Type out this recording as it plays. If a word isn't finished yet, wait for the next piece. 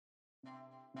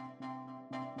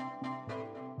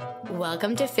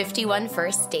Welcome to 51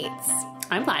 First Dates.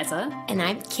 I'm Liza. And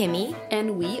I'm Kimmy.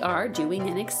 And we are doing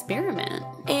an experiment.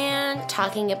 And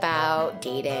talking about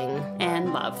dating.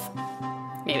 And love.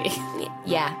 Maybe.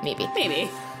 Yeah, maybe.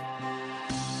 Maybe.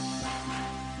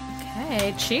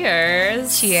 Okay,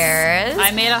 cheers. Cheers.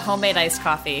 I made a homemade iced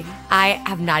coffee. I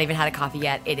have not even had a coffee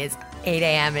yet. It is 8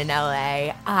 a.m. in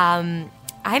LA. I'm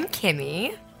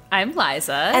Kimmy. I'm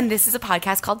Liza. And this is a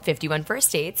podcast called 51 First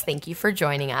Dates. Thank you for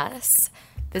joining us.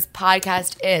 This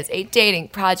podcast is a dating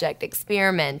project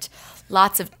experiment.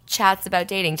 Lots of chats about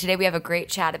dating. Today we have a great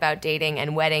chat about dating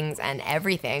and weddings and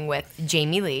everything with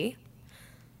Jamie Lee.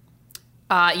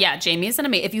 Yeah, Jamie's an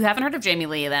amazing. If you haven't heard of Jamie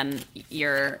Lee, then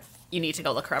you need to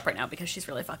go look her up right now because she's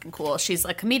really fucking cool. She's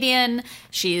a comedian.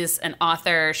 She's an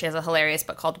author. She has a hilarious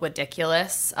book called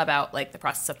Ridiculous about like the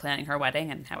process of planning her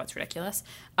wedding and how it's ridiculous.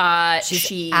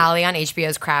 She's Allie on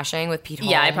HBO's Crashing with Pete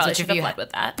Holmes. Yeah, I probably should have led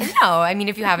with that. No, I mean,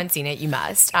 if you haven't seen it, you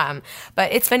must.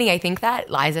 But it's funny. I think that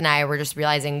Liza and I were just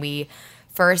realizing we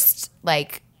first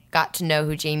got to know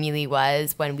who Jamie Lee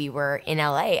was when we were in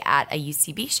LA at a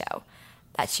UCB show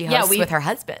that she hosts with her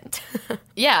husband.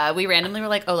 Yeah, we randomly were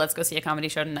like, oh, let's go see a comedy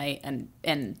show tonight. And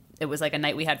it was like a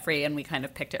night we had free, and we kind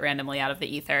of picked it randomly out of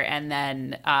the ether. And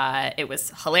then it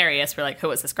was hilarious. We're like, who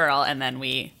is this girl? And then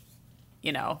we,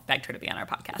 begged her to be on our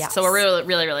podcast. Yes. So we're really,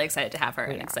 really, really excited to have her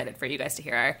and excited for you guys to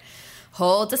hear our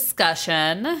whole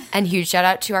discussion. And huge shout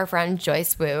out to our friend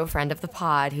Joyce Wu, friend of the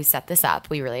pod, who set this up.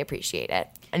 We really appreciate it.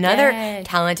 Another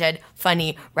talented,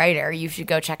 funny writer. You should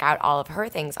go check out all of her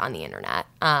things on the internet.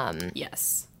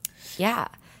 Yes. Yeah.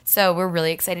 So we're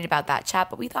really excited about that chat,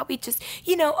 but we thought we'd just,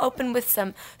 open with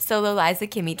some solo Liza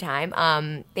Kimmy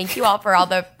time. Thank you all for all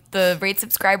the rate,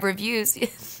 subscribe, reviews.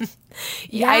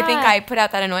 Yeah. I think I put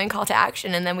out that annoying call to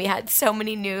action, and then we had so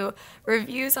many new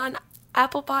reviews on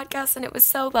Apple Podcasts, and it was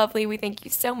so lovely. We thank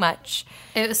you so much.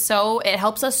 It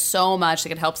helps us so much.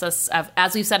 Like, it helps us,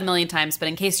 as we've said a million times, but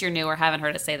in case you're new or haven't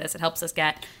heard us say this, it helps us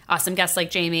get awesome guests like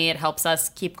Jamie. It helps us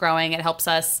keep growing. It helps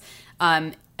us,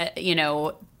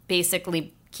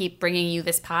 basically keep bringing you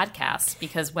this podcast,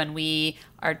 because when we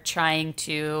are trying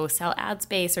to sell ad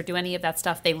space or do any of that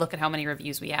stuff, they look at how many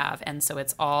reviews we have. And so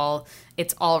it's all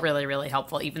really, really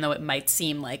helpful, even though it might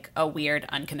seem like a weird,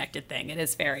 unconnected thing. It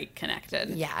is very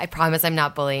connected. Yeah, I promise I'm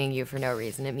not bullying you for no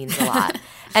reason. It means a lot.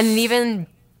 And even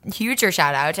huger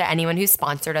shout out to anyone who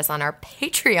sponsored us on our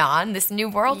Patreon, this new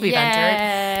world we've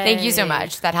entered. Thank you so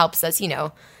much. That helps us,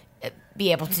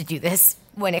 be able to do this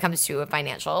when it comes to a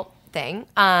financial thing.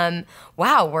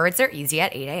 Wow, words are easy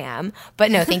at 8 a.m. But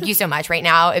no, thank you so much. Right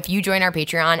now, if you join our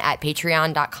Patreon at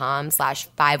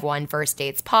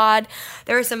patreon.com/51firstdatespod,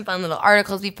 there are some fun little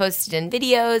articles we posted and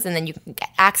videos, and then you can get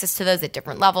access to those at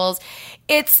different levels.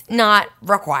 It's not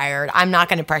required. I'm not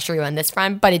going to pressure you on this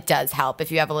front, but it does help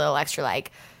if you have a little extra,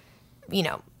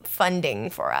 funding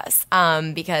for us,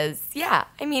 because we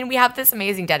have this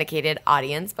amazing dedicated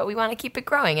audience, but we want to keep it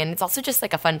growing, and it's also just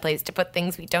like a fun place to put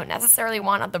things we don't necessarily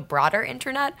want on the broader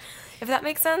internet, if that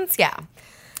makes sense.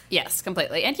 Yes,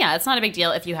 completely. And yeah, it's not a big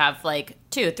deal if you have $2,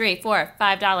 $3, $4,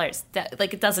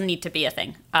 $5. It doesn't need to be a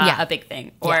thing, a big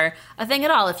thing, or a thing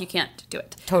at all if you can't do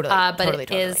it. Totally.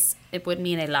 But it would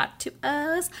mean a lot to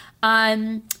us.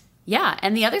 Yeah,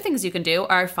 and the other things you can do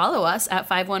are follow us at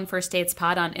 51 First Dates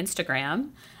Pod on Instagram.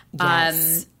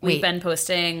 Yes. We've been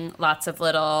posting lots of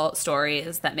little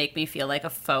stories that make me feel like a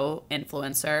faux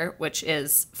influencer, which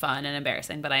is fun and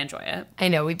embarrassing, but I enjoy it. I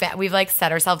know we've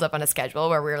set ourselves up on a schedule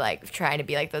where we're trying to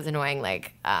be those annoying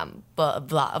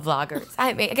vloggers.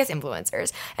 I guess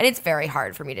influencers, and it's very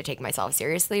hard for me to take myself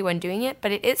seriously when doing it,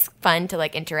 but it is fun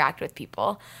to interact with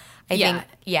people. I think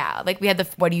we had the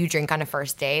what do you drink on a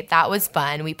first date? That was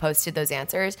fun. We posted those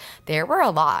answers. There were a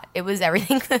lot. It was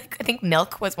everything. I think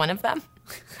milk was one of them.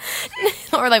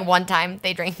 Or one time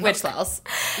they drank milk. Which sells.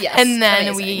 Yes. And then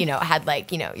amazing. We, had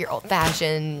your old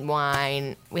fashioned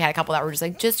wine. We had a couple that were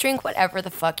just drink whatever the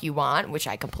fuck you want, which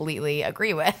I completely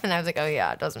agree with. And I was like, oh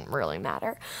yeah, it doesn't really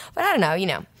matter. But I don't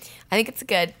know, I think it's a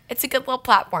good little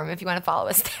platform if you want to follow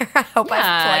us there. I hope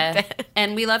I've plugged it.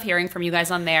 And we love hearing from you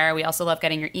guys on there. We also love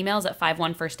getting your emails at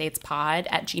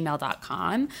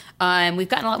 51firstdatespod@gmail.com. We've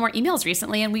gotten a lot more emails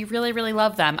recently, and we really, really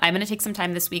love them. I'm going to take some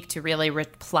time this week to really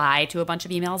reply to a bunch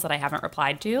of emails that I haven't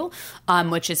replied to,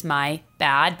 which is my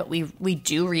bad. But we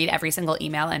do read every single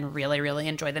email and really, really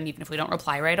enjoy them, even if we don't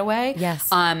reply right away. Yes.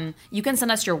 You can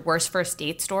send us your worst first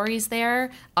date stories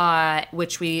there,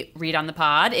 which we read on the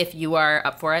pod. If you are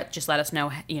up for it, just let us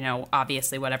know,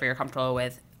 obviously whatever you're comfortable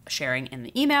with sharing in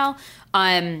the email.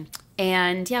 And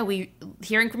yeah,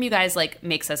 hearing from you guys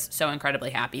makes us so incredibly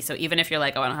happy. So even if you're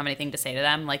I don't have anything to say to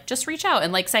them, just reach out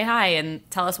and say hi and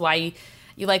tell us why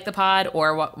you like the pod,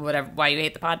 or why you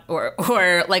hate the pod, or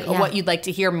like what you'd like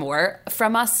to hear more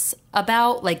from us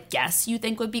about, like guests you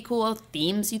think would be cool,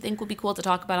 themes you think would be cool to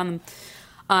talk about on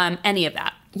them, any of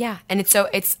that. Yeah, and the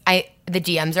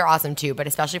DMs are awesome too, but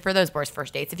especially for those worst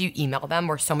first dates, if you email them,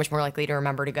 we're so much more likely to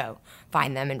remember to go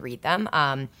find them and read them.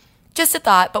 Just a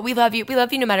thought, but we love you. We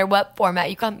love you no matter what format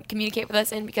you come communicate with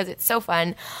us in, because it's so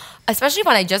fun. Especially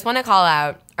fun. I just want to call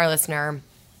out our listener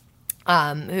who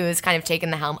has kind of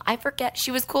taken the helm. I forget.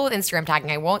 She was cool with Instagram tagging.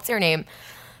 I won't say her name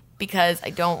because I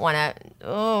don't want to.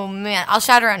 Oh, man. I'll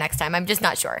shout her out next time. I'm just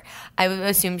not sure. I would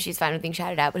assume she's fine with being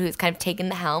shouted out, but who's kind of taken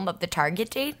the helm of the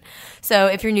Target date. So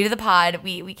if you're new to the pod,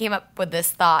 we came up with this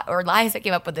thought, or Liza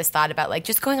came up with this thought about like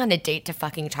just going on a date to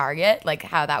fucking Target, like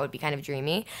how that would be kind of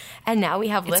dreamy. And now we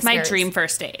have listeners. It's my dream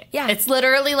first date. Yeah. It's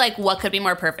literally like, what could be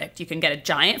more perfect? You can get a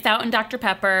giant fountain Dr.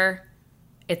 Pepper.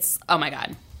 It's, oh my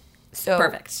God. So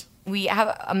perfect. We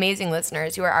have amazing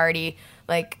listeners who are already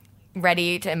like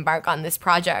ready to embark on this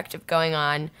project of going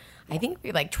on, I think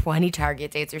like 20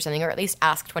 Target dates or something, or at least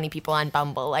ask 20 people on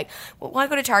Bumble, like, well, want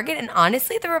to go to Target? And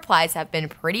honestly, the replies have been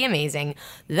pretty amazing.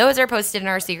 Those are posted in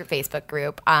our secret Facebook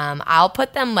group. I'll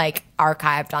put them like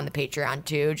archived on the Patreon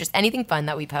too. Just anything fun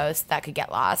that we post that could get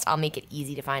lost, I'll make it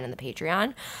easy to find on the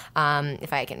Patreon.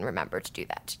 If I can remember to do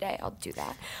that today, I'll do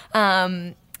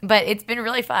that. But it's been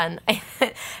really fun.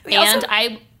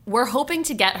 We're hoping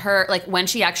to get her, like when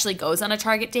she actually goes on a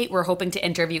Target date, we're hoping to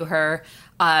interview her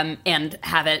and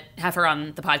have her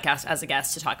on the podcast as a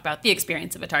guest to talk about the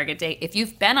experience of a Target date. If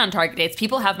you've been on Target dates,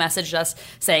 people have messaged us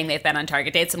saying they've been on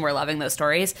Target dates, and we're loving those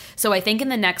stories. So I think in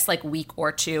the next like week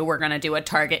or two, we're going to do a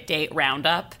Target date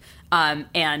roundup.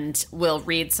 And we'll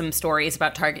read some stories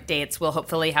about Target dates. We'll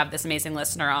hopefully have this amazing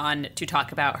listener on to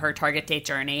talk about her Target date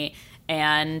journey.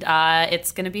 And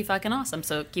it's going to be fucking awesome.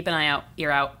 So keep an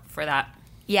ear out for that.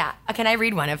 Yeah. Can I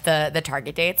read one of the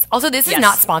Target dates? Also, this is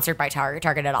not sponsored by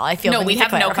Target at all. I feel no, we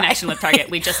have no connection with Target.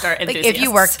 We just are enthusiasts. Like, if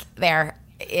you work there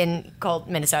in cold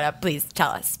Minnesota, please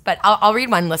tell us. But I'll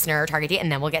read one listener Target date, and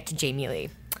then we'll get to Jamie Lee.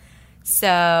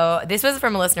 So this was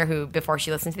from a listener who, before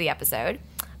she listened to the episode,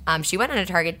 she went on a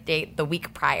Target date the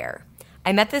week prior.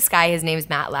 I met this guy, his name's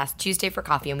Matt, last Tuesday for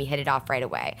coffee, and we hit it off right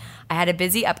away. I had a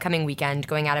busy upcoming weekend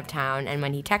going out of town, and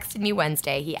when he texted me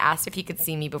Wednesday, he asked if he could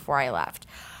see me before I left.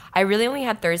 I really only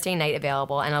had Thursday night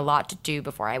available and a lot to do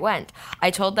before I went.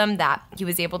 I told them that he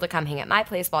was able to come hang at my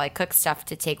place while I cooked stuff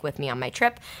to take with me on my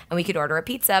trip, and we could order a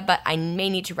pizza, but I may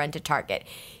need to rent a Target.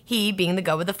 He, being the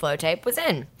go-with-the-flow type, was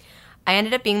in. I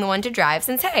ended up being the one to drive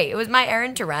since, hey, it was my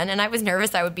errand to run, and I was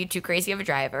nervous I would be too crazy of a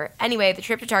driver. Anyway, the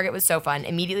trip to Target was so fun.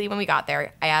 Immediately when we got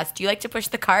there, I asked, do you like to push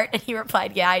the cart? And he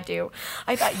replied, yeah, I do.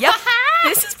 I thought, yep,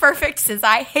 this is perfect since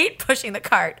I hate pushing the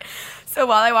cart. So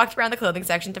while I walked around the clothing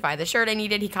section to find the shirt I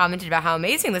needed, he commented about how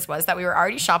amazing this was, that we were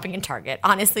already shopping in Target.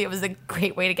 Honestly, it was a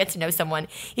great way to get to know someone.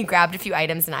 He grabbed a few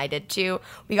items, and I did too.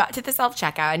 We got to the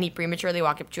self-checkout, and he prematurely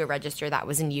walked up to a register that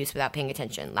was in use without paying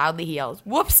attention. Loudly, he yells,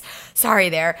 whoops, sorry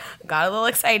there. Got a little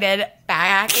excited,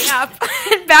 backing up,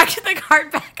 and back to the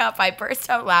cart, back up. I burst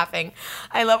out laughing.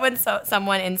 I love when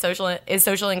someone is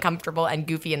socially uncomfortable and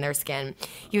goofy in their skin.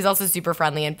 He was also super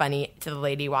friendly and funny to the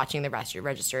lady watching the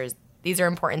registers. These are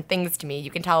important things to me. You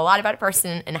can tell a lot about a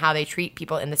person and how they treat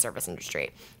people in the service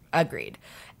industry. Agreed.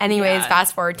 Anyways,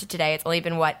 fast forward to today. It's only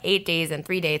been, 8 days and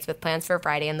 3 dates with plans for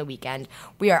Friday and the weekend.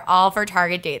 We are all for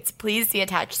Target dates. Please see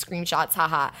attached screenshots.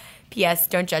 Haha. P.S.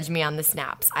 Don't judge me on the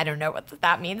snaps. I don't know what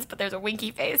that means, but there's a winky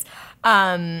face.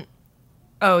 Oh,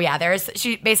 yeah.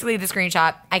 Basically, the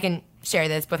screenshot, I can share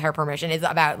this with her permission, is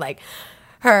about, like,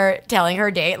 her telling her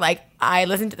date, like, I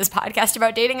listened to this podcast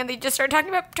about dating and they just started talking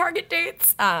about Target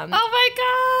dates. Oh my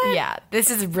God. Yeah, this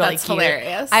is really That's cute.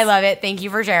 Hilarious. I love it. Thank you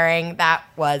for sharing. That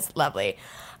was lovely.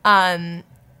 Oh my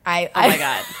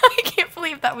God. I can't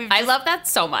believe that I love that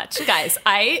so much. Guys,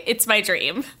 it's my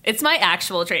dream. It's my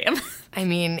actual dream. I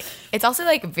mean, it's also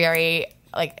like very,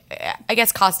 like, I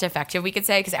guess cost effective, we could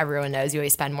say, because everyone knows you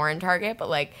always spend more in Target, but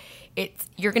like,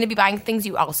 you're going to be buying things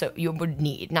you would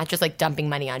need, not just like dumping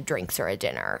money on drinks or a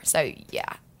dinner. So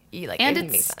yeah, and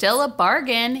it's still a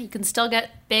bargain. You can still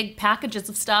get big packages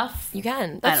of stuff. You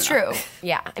can. That's true.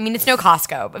 Yeah, I mean it's no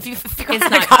Costco, but if you go it's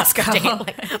on not a Costco date,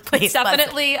 like, please, it's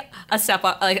definitely a step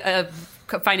up, like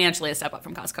financially a step up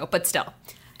from Costco, but still.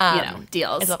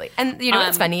 Deals. It's lovely. And you know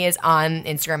what's funny is on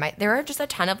Instagram, there are just a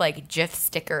ton of like GIF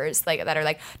stickers like that are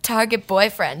like Target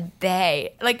boyfriend, bae.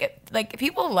 Like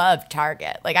people love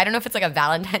Target. Like I don't know if it's like a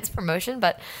Valentine's promotion,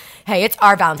 but hey, it's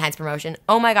our Valentine's promotion.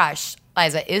 Oh my gosh,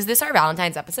 Liza, is this our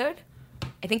Valentine's episode?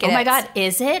 I think it is. Oh my God,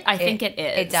 is it? I think it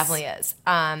is. It definitely is.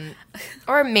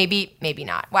 Or maybe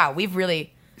not. Wow, we've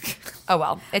really Oh,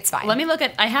 well, it's fine. Let me look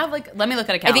at a calendar.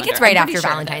 I think it's right I'm pretty after sure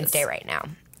Valentine's Day right now.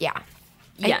 Yeah.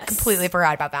 Yes. I completely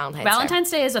forgot about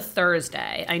Valentine's Day is a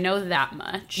Thursday. I know that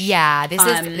much. Yeah, this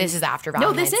is after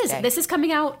Valentine's Day. This is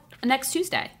coming out next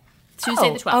Tuesday.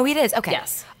 Tuesday the 12th. Oh, it is? Okay.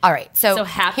 Yes. All right. So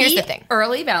happy here's the thing.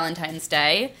 Early Valentine's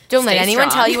Day. Don't let Stay anyone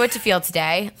strong. tell you what to feel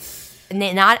today.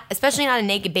 Especially not a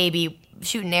naked baby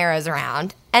shooting arrows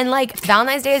around. And like,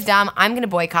 Valentine's Day is dumb. I'm going to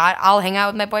boycott. I'll hang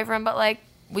out with my boyfriend, but like,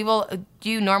 we will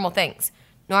do normal things.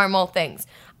 Normal things.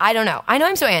 I don't know. I know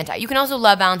I'm so anti. You can also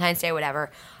love Valentine's Day,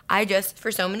 whatever. I just,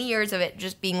 for so many years of it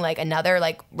just being like another,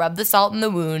 like, rub the salt in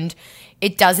the wound.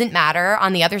 It doesn't matter.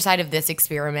 On the other side of this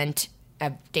experiment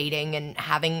of dating and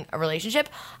having a relationship,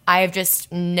 I have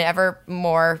just never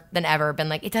more than ever been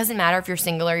like, it doesn't matter if you're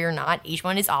single or you're not. Each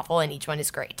one is awful and each one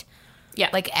is great. Yeah.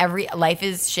 Like, life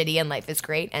is shitty and life is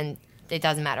great, and it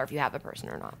doesn't matter if you have a person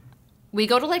or not. We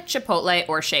go to like Chipotle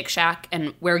or Shake Shack,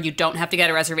 and where you don't have to get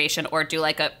a reservation or do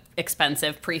like a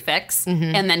expensive prefix,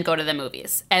 and then go to the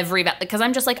movies because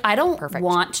I'm just like, I don't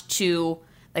want to,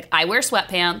 like, I wear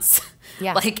sweatpants.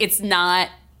 Yeah. Like, it's not,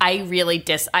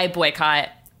 I boycott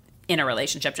in a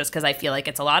relationship just because I feel like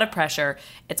it's a lot of pressure.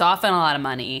 It's often a lot of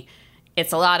money.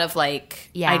 It's a lot of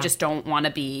like, I just don't want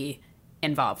to be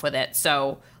involved with it.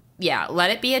 So yeah,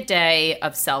 let it be a day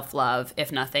of self-love,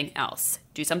 if nothing else.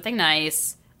 Do something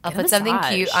nice. I'll put something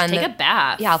cute on Take a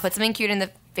bath. Yeah, I'll put something cute in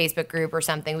the Facebook group or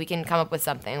something. We can come up with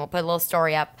something. We'll put a little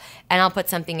story up, and I'll put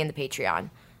something in the Patreon,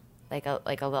 like a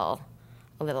little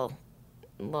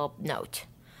note.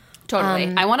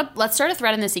 Totally. Let's start a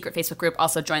thread in the secret Facebook group.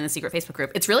 Also join the secret Facebook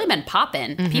group. It's really been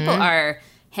popping. People are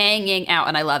hanging out,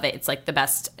 and I love it. It's like the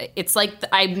best. It's like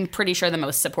I'm pretty sure the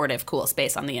most supportive, cool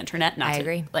space on the internet. Not I to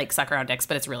agree. Like suck our own dicks,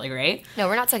 but it's really great. No,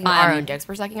 we're not sucking our own dicks.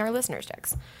 We're sucking our listeners'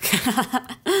 dicks.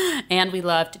 And we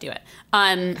love to do it.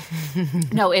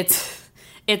 No,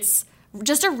 it's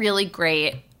just a really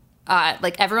great.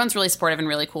 Like, everyone's really supportive and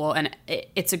really cool, and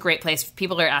it's a great place.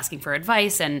 People are asking for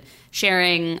advice and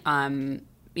sharing,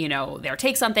 their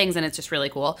takes on things, and it's just really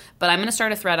cool. But I'm going to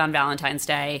start a thread on Valentine's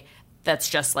Day that's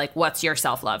just like, what's your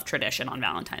self-love tradition on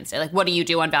Valentine's Day? Like, what do you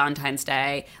do on Valentine's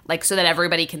Day? Like, so that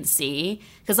everybody can see.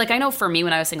 Because, like, I know for me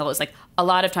when I was single, it was like a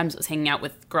lot of times it was hanging out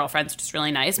with girlfriends, which is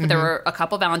really nice. But there were a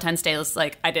couple Valentine's Days,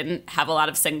 like, I didn't have a lot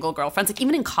of single girlfriends. Like,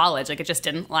 even in college, like, it just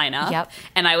didn't line up. Yep.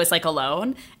 And I was, like,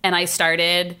 alone. And I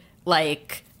started,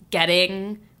 like,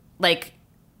 getting, like,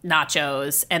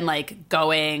 nachos and, like,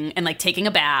 going and, like, taking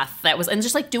a bath. And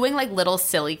just, like, doing, like, little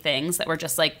silly things that were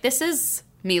just, like, this is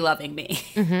me loving me.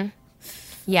 Mm-hmm.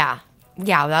 Yeah,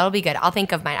 that'll be good. I'll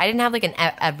think of mine. I didn't have like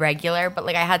a regular, but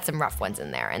like I had some rough ones in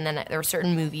there, and then there were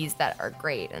certain movies that are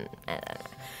great.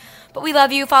 But we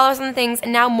love you. Follow us on the things,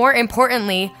 and now more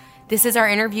importantly, this is our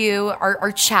interview,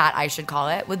 our chat, I should call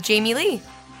it, with Jamie Lee.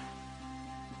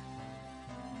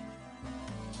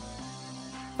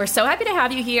 We're so happy to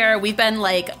have you here. We've been,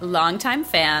 like, longtime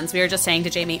fans. We were just saying to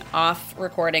Jamie off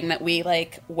recording that we,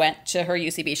 like, went to her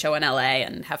UCB show in LA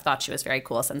and have thought she was very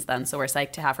cool since then. So we're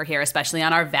psyched to have her here, especially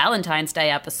on our Valentine's Day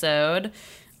episode.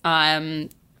 And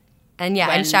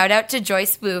shout out to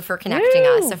Joyce Wu for connecting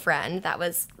us, a friend. That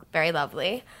was very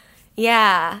lovely.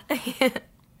 Yeah.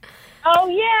 Oh,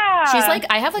 yeah. She's like,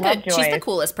 she's Joyce. the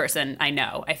coolest person I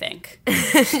know, I think.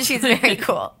 She's very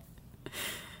cool.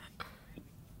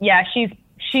 Yeah, she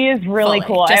is really Fully.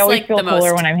 cool. Just I always like feel the most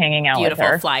cooler when I'm hanging out with beautiful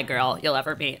her. fly girl you'll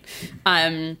ever meet.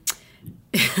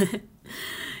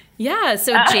 Yeah,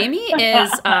 so Jamie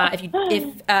is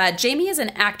Jamie is an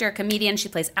actor, comedian. She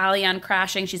plays Allie on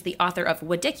Crashing. She's the author of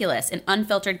Wadiculous, an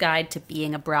unfiltered guide to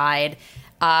being a bride,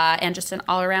 and just an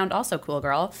all around also cool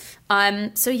girl.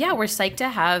 So yeah, we're psyched to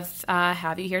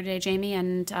have you here today, Jamie,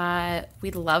 and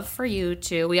we'd love for you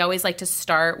to. We always like to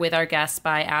start with our guests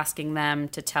by asking them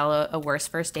to tell a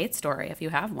worst first date story if you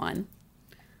have one.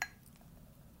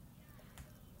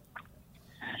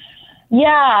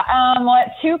 Yeah,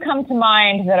 two come to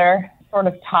mind that are sort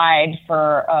of tied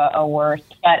for a worst.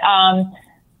 But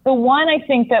the one I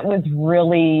think that was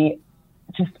really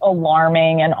just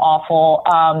alarming and awful,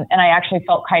 and I actually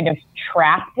felt kind of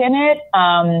trapped in it,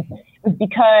 was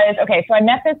because, so I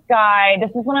met this guy. This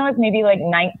is when I was maybe like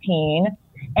 19.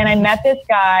 And I met this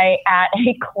guy at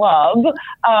a club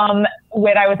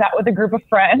when I was out with a group of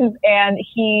friends, and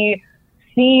he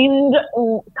seemed,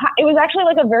 it was actually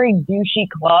like a very douchey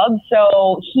club,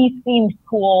 so he seemed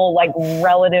cool, like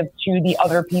relative to the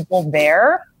other people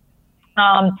there.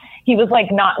 He was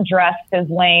like not dressed as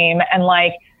lame, and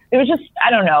like it was just, I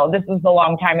don't know, this was a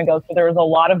long time ago, so there was a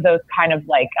lot of those kind of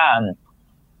like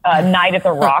Night at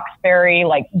the Roxbury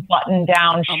like button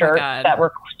down shirts that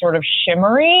were sort of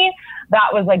shimmery.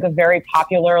 that was like a very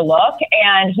popular look,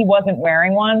 and he wasn't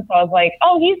wearing one. So I was like,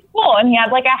 oh, he's cool. And he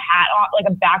had like a hat on,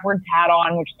 like a backwards hat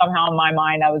on, which somehow in my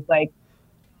mind, I was like,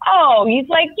 oh, he's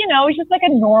like, he's just like a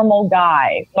normal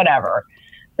guy, whatever.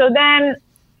 So then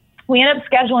we ended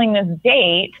up scheduling this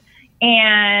date,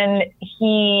 and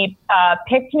he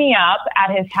picked me up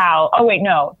at his house. Oh, wait,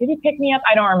 no. Did he pick me up?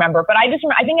 I don't remember. But I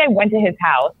think I went to his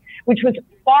house, which was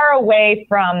far away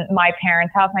from my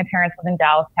parents' house. My parents live in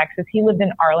Dallas, Texas. He lived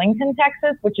in Arlington,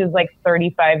 Texas, which is like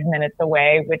 35 minutes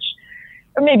away,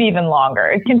 or maybe even longer.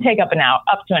 It can take up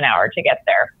to an hour to get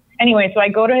there. Anyway, so I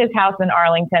go to his house in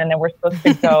Arlington, and then we're supposed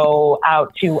to go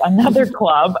out to another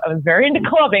club. I was very into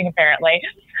clubbing, apparently.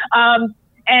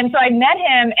 And so I met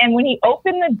him, and when he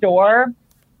opened the door,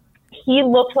 he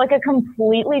looked like a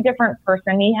completely different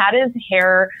person. He had his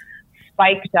hair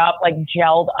spiked up, like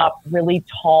gelled up really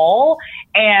tall,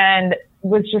 and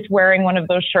was just wearing one of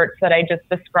those shirts that I just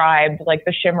described, like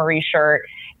the shimmery shirt.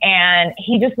 And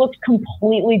he just looked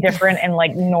completely different in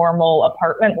like normal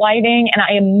apartment lighting. And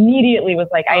I immediately was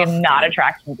like, I am not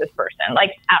attracted to this person,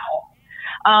 like at all.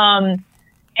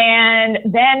 And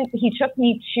then he took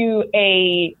me to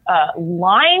a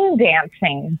line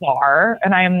dancing bar,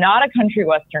 and I am not a country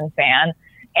western fan.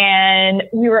 And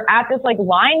we were at this like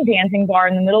line dancing bar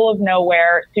in the middle of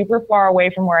nowhere, super far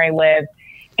away from where I live.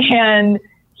 And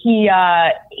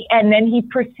and then he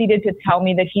proceeded to tell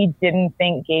me that he didn't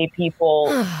think gay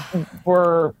people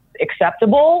were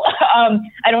acceptable.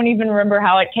 I don't even remember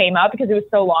how it came up because it was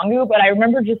so long ago, but I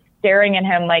remember just staring at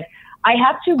him like, I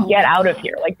have to get out of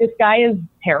here. Like, this guy is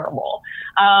terrible.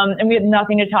 And we had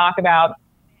nothing to talk about.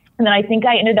 And then I think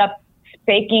I ended up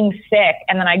faking sick,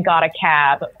 and then I got a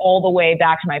cab all the way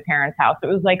back to my parents' house. It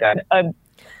was like I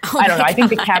don't know. I think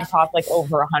the cab cost like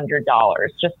over $100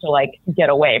 just to like get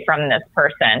away from this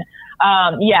person.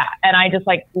 Yeah. And I just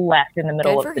like left in the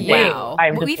middle of the day.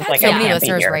 We've had so many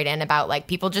listeners write in about like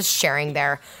people just sharing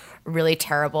their really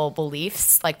terrible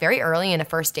beliefs like very early in a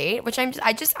first date, which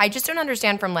I just don't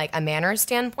understand from like a manners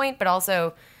standpoint, but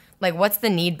also like what's the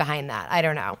need behind that? I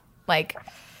don't know. Like,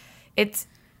 it's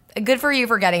good for you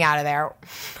for getting out of there.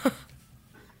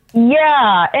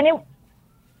 Yeah. And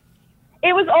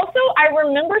it was also, I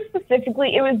remember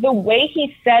specifically, it was the way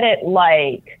he said it,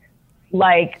 like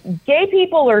gay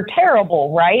people are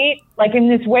terrible, right? Like in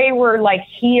this way where like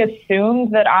he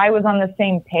assumed that I was on the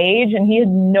same page, and he had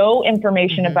no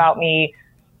information about me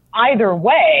either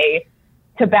way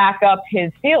to back up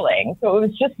his feelings. So it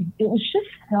was just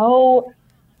so,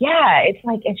 yeah,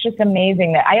 it's just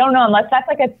amazing that, I don't know, unless that's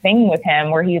like a thing with him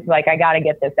where he's like, I got to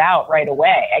get this out right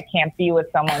away. I can't be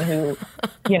with someone who,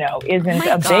 isn't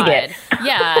a bigot.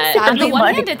 Yeah. On the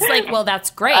one hand, it's like, well,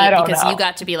 that's great because you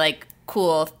got to be like,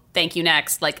 cool, thank you,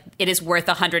 next. Like, it is worth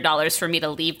 $100 for me to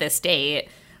leave this date.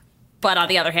 But on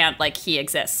the other hand, like, he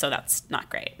exists, so that's not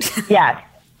great. Yes.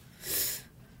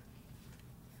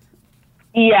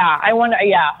 Yeah, I wonder.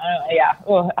 Yeah.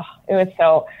 Ugh, it was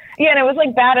so. Yeah, and it was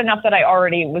like bad enough that I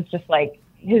already was just like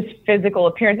his physical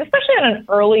appearance, especially on an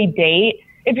early date.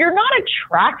 If you're not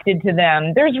attracted to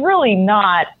them, there's really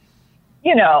not.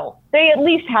 They at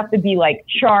least have to be like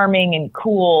charming and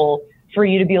cool for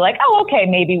you to be like, oh, okay,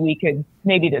 maybe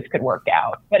this could work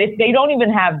out. But if they don't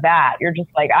even have that, you're just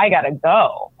like, I gotta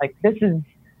go. Like,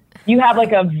 you have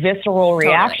like a visceral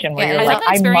reaction where you're like,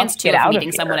 I must get out of here.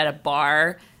 Meeting someone at a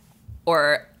bar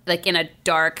or like in a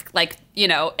dark, like,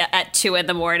 at 2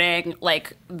 a.m,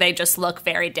 like they just look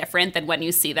very different than when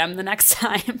you see them the next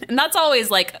time. And that's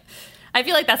always like, I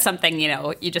feel like that's something,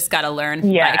 you just got to learn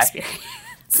by experience.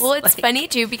 Well, it's funny,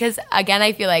 too, because, again,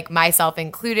 I feel like myself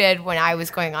included when I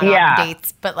was going on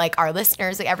dates, but, like, our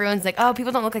listeners, like, everyone's like, oh,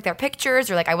 people don't look like their pictures,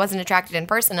 or, like, I wasn't attracted in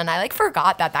person, and I, like,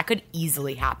 forgot that could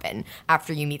easily happen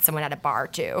after you meet someone at a bar,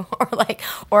 too,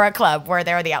 or a club where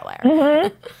they're the outlier.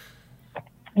 Mm-hmm.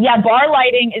 Yeah, bar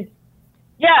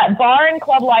and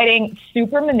club lighting,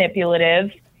 super manipulative.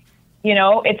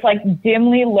 It's, like,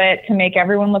 dimly lit to make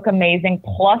everyone look amazing,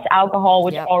 plus alcohol,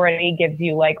 which already gives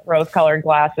you, like, rose-colored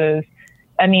glasses.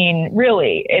 I mean,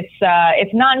 really,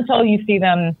 it's not until you see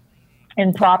them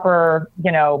in proper,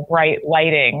 bright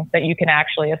lighting that you can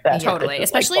actually assess. Totally,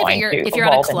 especially if you're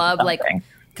at a club like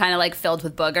kind of like filled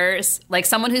with boogers. Like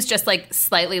someone who's just like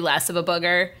slightly less of a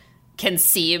booger can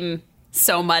seem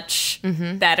so much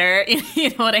better.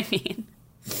 You know what I mean?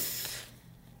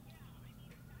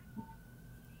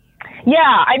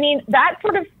 Yeah, I mean that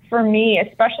sort of for me,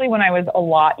 especially when I was a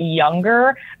lot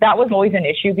younger, that was always an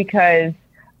issue because.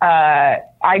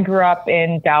 I grew up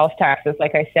in Dallas, Texas,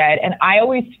 like I said, and I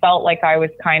always felt like I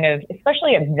was kind of,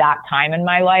 especially at that time in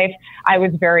my life, I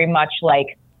was very much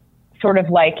like sort of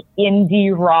like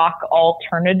indie rock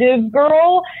alternative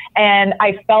girl. And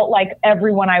I felt like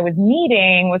everyone I was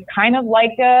meeting was kind of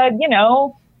like a, you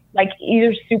know, like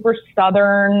either super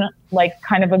Southern, like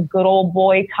kind of a good old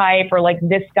boy type, or like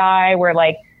this guy where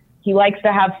like he likes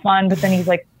to have fun, but then he's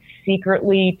like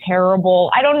secretly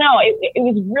terrible. I don't know. It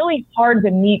was really hard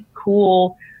to meet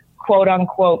cool, quote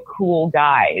unquote, cool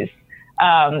guys.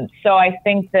 So I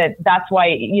think that's why,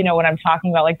 you know, when I'm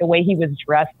talking about like the way he was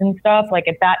dressed and stuff, like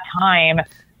at that time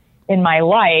in my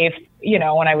life, you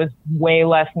know, when I was way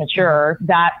less mature,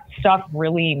 that stuff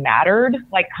really mattered,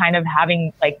 like kind of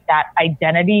having like that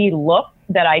identity look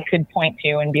that I could point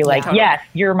to and be like, yes,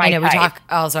 you're my type. We talk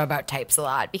also about types a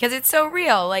lot because it's so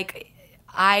real. Like,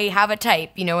 I have a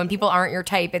type, you know, when people aren't your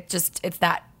type, it's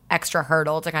that extra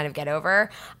hurdle to kind of get over.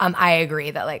 I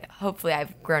agree that like, hopefully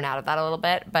I've grown out of that a little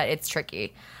bit, but it's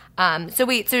tricky. So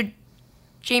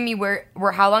Jamie,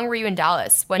 how long were you in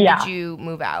Dallas? When did you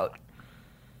move out?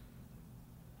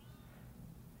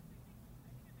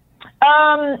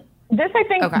 I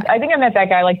think I met that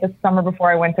guy like the summer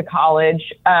before I went to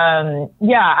college. I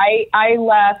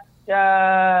left.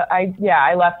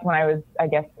 I left when I was, I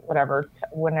guess,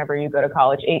 whenever you go to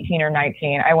college, 18 or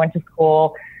 19. I went to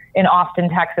school in Austin,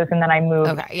 Texas, and then I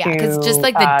moved because just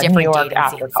like the different dating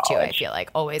scenes college. too, I feel like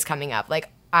always coming up. Like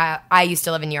I used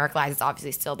to live in New York. Liza is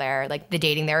obviously still there. Like the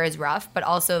dating there is rough, but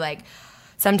also like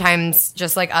sometimes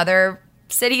just like other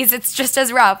cities, it's just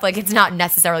as rough. Like it's not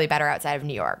necessarily better outside of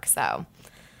New York. So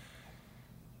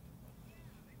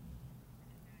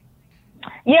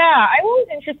yeah, I'm always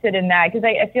interested in that because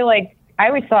I feel like I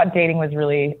always thought dating was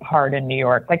really hard in New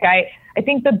York. Like I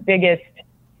think the biggest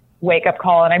wake up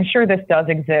call, and I'm sure this does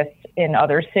exist in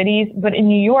other cities, but in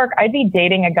New York, I'd be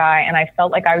dating a guy and I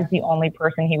felt like I was the only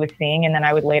person he was seeing. And then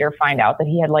I would later find out that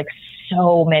he had like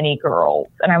so many girls.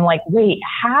 And I'm like, wait,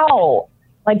 how?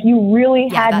 Like you really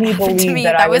had me believe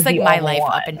that I was like my life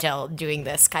one. Up until doing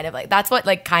this kind of like, that's what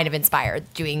like kind of inspired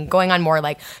going on more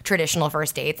like traditional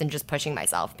first dates and just pushing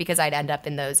myself because I'd end up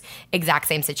in those exact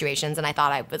same situations. And I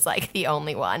thought I was like the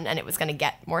only one and it was going to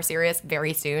get more serious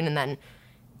very soon. And then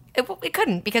it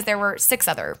couldn't because there were 6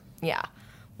 other,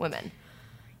 women.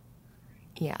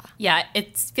 Yeah. Yeah.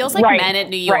 It feels like men in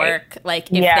New York,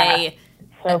 like if they...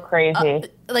 So crazy.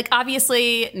 Like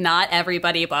obviously not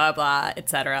everybody, blah, blah, et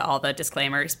cetera, all the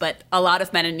disclaimers, but a lot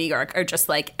of men in New York are just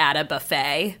like at a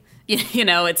buffet. You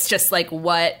know, it's just like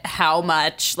how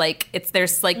much, like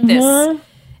there's like this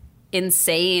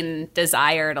insane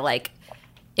desire to like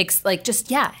just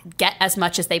get as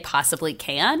much as they possibly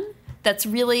can. That's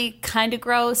really kind of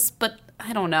gross, but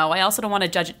I don't know. I also don't want to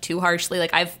judge it too harshly.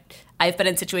 Like I've been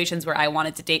in situations where I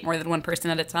wanted to date more than one person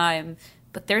at a time,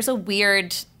 but there's a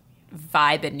weird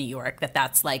vibe in New York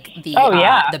that's like the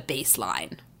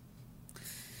baseline.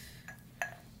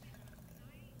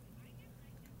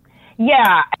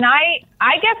 Yeah, and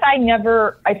I guess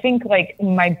I think like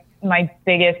my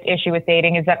biggest issue with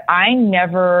dating is that I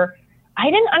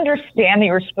didn't understand that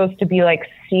you were supposed to be like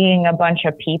seeing a bunch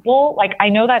of people. Like I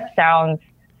know that sounds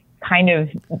kind of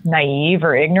naive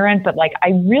or ignorant, but like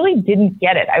I really didn't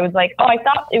get it. I was like, I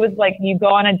thought it was like you go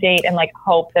on a date and like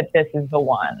hope that this is the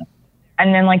one.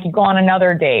 And then like you go on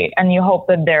another date and you hope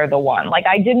that they're the one. Like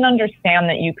I didn't understand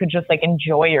that you could just like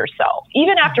enjoy yourself.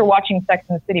 Even after watching Sex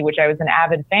and the City, which I was an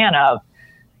avid fan of,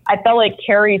 I felt like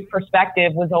Carrie's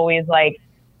perspective was always like,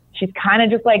 she's kind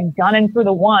of just like gunning for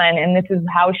the one. And this is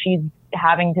how she's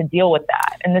having to deal with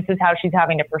that. And this is how she's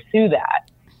having to pursue that.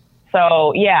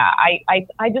 So yeah,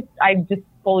 I just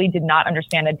fully did not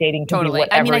understand that dating can be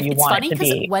whatever you want it to be. It's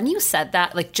funny because when you said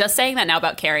that, like just saying that now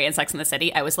about Carrie and Sex and the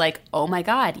City, I was like, oh my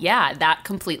God, yeah, that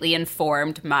completely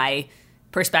informed my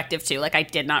perspective too. Like I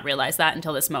did not realize that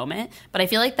until this moment. But I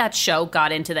feel like that show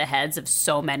got into the heads of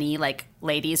so many like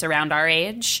ladies around our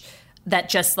age that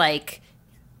just like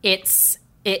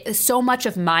so much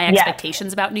of my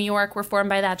expectations about New York were formed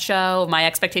by that show. My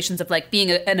expectations of like being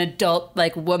an adult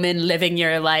like woman living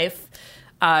your life.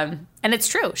 And it's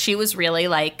true. She was really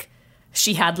like,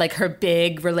 she had like her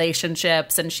big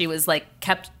relationships and she was like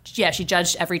she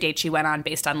judged every date she went on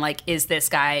based on like, is this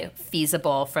guy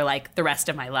feasible for like the rest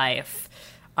of my life?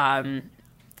 And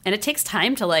it takes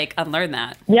time to like unlearn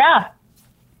that. Yeah.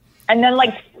 And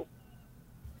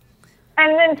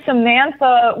then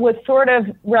Samantha was sort of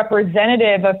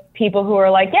representative of people who are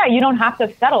like, yeah, you don't have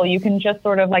to settle. You can just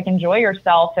sort of like enjoy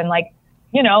yourself. And like,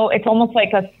 you know, it's almost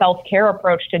like a self-care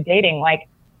approach to dating. Like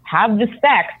have the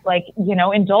sex, like, you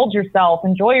know, indulge yourself,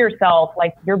 enjoy yourself.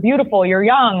 Like you're beautiful, you're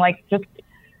young, like just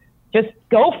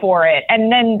go for it.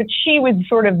 And then she was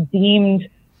sort of deemed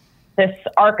this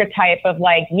archetype of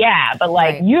like, yeah, but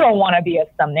like you don't want to be a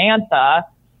Samantha.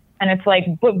 And it's like,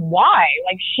 but why?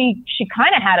 Like she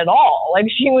kind of had it all. Like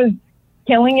she was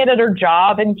killing it at her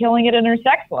job and killing it in her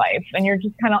sex life. And you're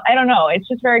just kind of, I don't know. It's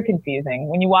just very confusing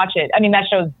when you watch it. I mean, that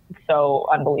show's so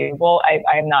unbelievable. I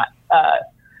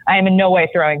am in no way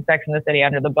throwing Sex and the City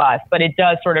under the bus, but it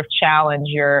does sort of challenge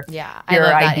your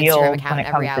ideals when it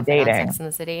comes to dating. Sex and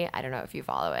the City. I don't know if you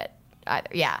follow it either.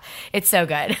 Yeah, it's so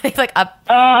good. It's like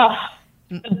the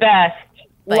best.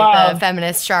 Like Love. the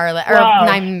feminist Charlotte, or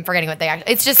I'm forgetting what they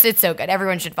actually. It's so good.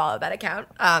 Everyone should follow that account.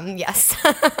 Yes.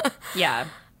 Yeah.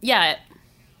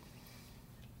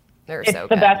 They're It's so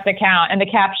the good. best account, and the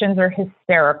captions are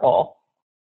hysterical.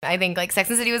 I think like Sex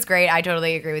and the City was great. I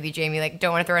totally agree with you, Jamie. Like,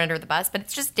 don't want to throw it under the bus, but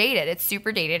it's just dated. It's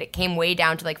super dated. It came way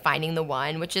down to like finding the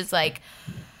one, which is like,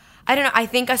 I don't know. I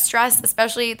think a stress,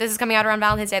 especially this is coming out around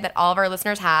Valentine's Day, that all of our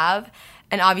listeners have,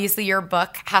 and obviously your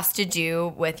book has to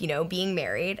do with being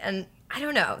married, and I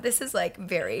don't know. This is like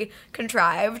very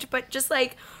contrived, but just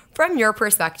like from your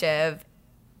perspective,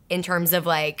 in terms of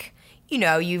like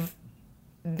you've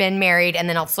been married and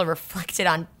then also reflected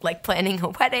on like planning a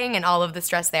wedding and all of the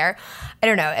stress there. I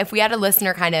don't know. If we had a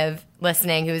listener kind of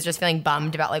listening who was just feeling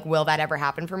bummed about like, will that ever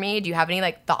happen for me? Do you have any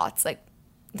like thoughts? Like,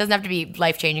 it doesn't have to be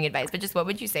life-changing advice, but just what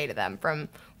would you say to them from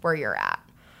where you're at?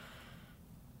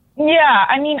 Yeah,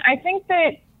 I mean, I think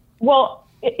that, well,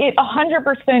 it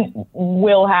 100%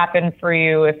 will happen for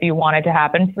you if you want it to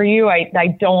happen for you. I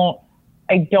don't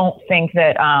think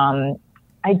that,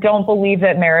 I don't believe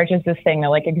that marriage is this thing that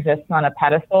like exists on a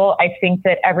pedestal. I think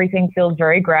that everything feels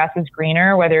very grass is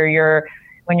greener, when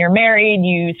you're married,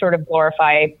 you sort of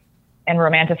glorify and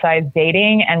romanticize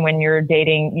dating. And when you're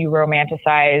dating, you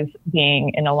romanticize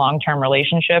being in a long-term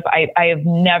relationship. I have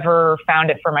never found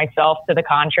it for myself. To the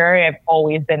contrary, I've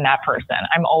always been that person.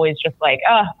 I'm always just like,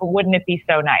 but wouldn't it be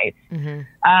so nice?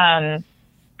 Mm-hmm.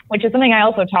 Which is something I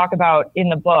also talk about in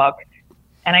the book.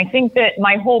 And I think that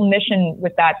my whole mission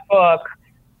with that book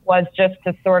was just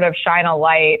to sort of shine a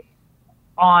light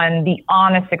on the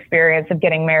honest experience of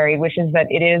getting married, which is that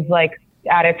it is like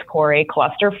at its core a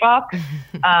clusterfuck,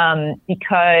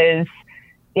 because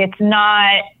it's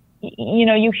not,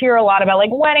 you hear a lot about like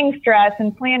wedding stress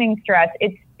and planning stress.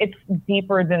 It's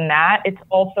deeper than that. It's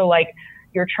also like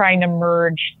you're trying to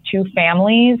merge two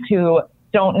families who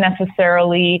don't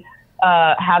necessarily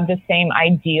have the same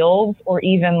ideals or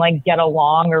even like get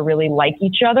along or really like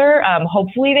each other.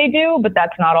 Hopefully they do, but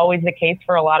that's not always the case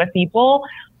for a lot of people.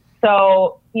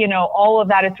 So, all of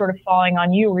that is sort of falling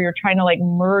on you, where you're trying to like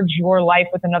merge your life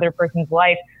with another person's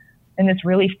life in this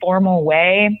really formal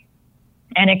way.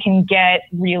 And it can get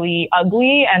really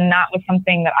ugly. And that was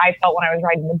something that I felt when I was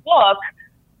writing the book.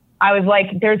 I was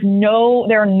like, there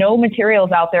are no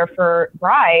materials out there for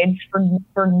brides,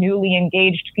 for newly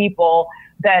engaged people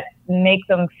that make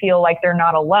them feel like they're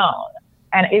not alone.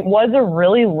 And it was a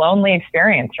really lonely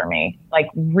experience for me, like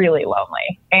really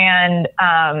lonely. And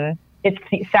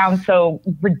it sounds so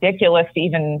ridiculous to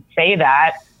even say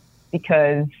that,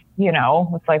 because,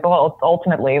 it's like, well,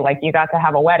 ultimately, like you got to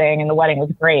have a wedding and the wedding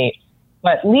was great.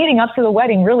 But leading up to the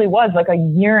wedding really was like a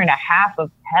year and a half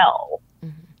of hell.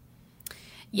 Mm-hmm.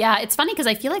 Yeah, it's funny because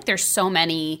I feel like there's so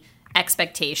many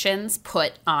expectations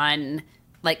put on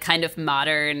like kind of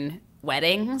modern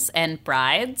weddings and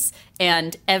brides,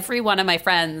 and every one of my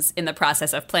friends in the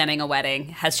process of planning a wedding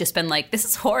has just been like, this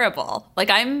is horrible. Like,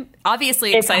 I'm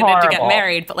obviously excited to get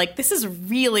married, but like this is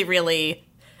really, really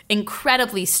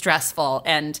incredibly stressful,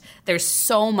 and there's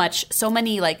so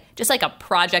many like, just like a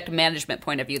project management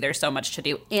point of view, there's so much to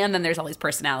do, and then there's all these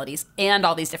personalities and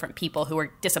all these different people who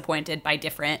are disappointed by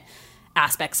different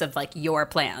aspects of like your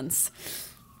plans.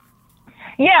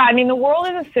 Yeah, I mean, the world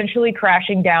is essentially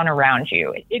crashing down around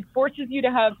you. It forces you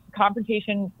to have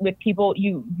confrontation with people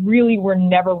you really were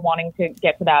never wanting to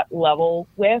get to that level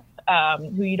with,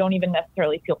 who you don't even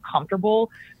necessarily feel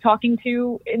comfortable talking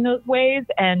to in those ways.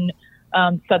 And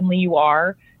suddenly you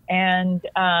are. And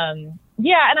and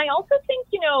I also think,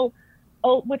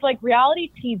 with like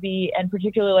reality TV, and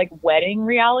particularly like wedding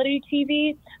reality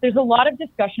TV, there's a lot of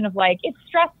discussion of like, it's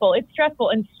stressful.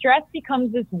 And stress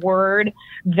becomes this word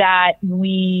that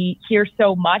we hear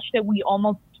so much that we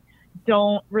almost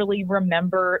don't really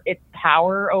remember its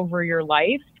power over your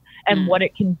life and what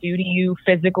it can do to you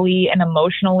physically and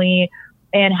emotionally,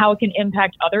 and how it can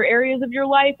impact other areas of your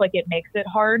life. Like, it makes it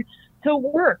hard to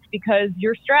work because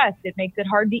you're stressed. It makes it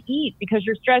hard to eat because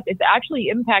you're stressed. It's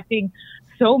actually impacting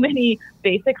so many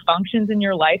basic functions in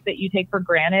your life that you take for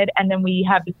granted. And then we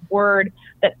have this word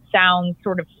that sounds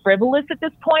sort of frivolous at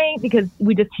this point because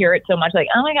we just hear it so much, like,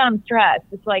 oh my God, I'm stressed.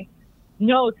 It's like,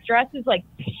 no, stress is like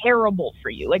terrible for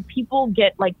you. Like, people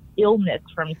get like illness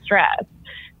from stress.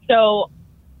 So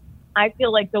I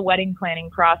feel like the wedding planning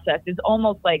process is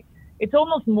almost like it's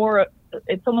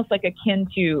almost like akin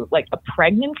to like a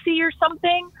pregnancy or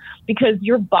something, because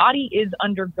your body is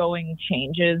undergoing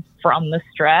changes from the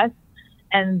stress.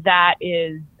 And that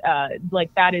is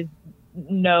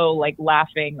no like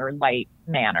laughing or light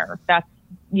manner. That's,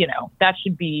 that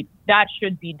should be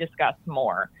discussed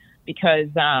more, because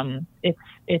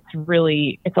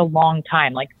it's a long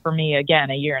time. Like for me, again,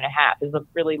 a year and a half is a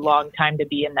really long time to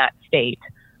be in that state.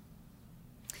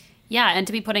 Yeah, and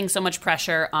to be putting so much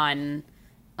pressure on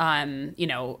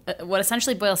what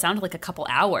essentially boils down to like a couple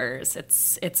hours.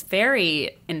 It's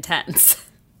very intense.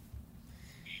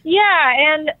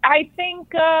 Yeah, and I think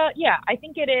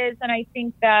it is, and I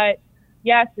think that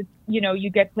yes, it's, you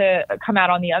get to come out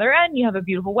on the other end. You have a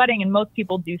beautiful wedding, and most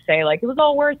people do say like it was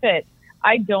all worth it.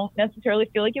 I don't necessarily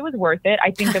feel like it was worth it. I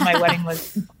think that my wedding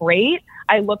was great.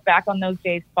 I look back on those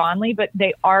days fondly, but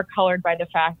they are colored by the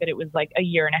fact that it was like a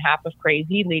year and a half of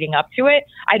crazy leading up to it.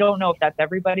 I don't know if that's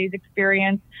everybody's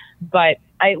experience, but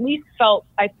I at least felt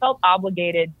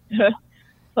obligated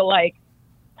to like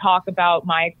talk about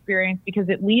my experience, because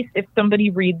at least if somebody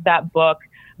reads that book,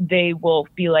 they will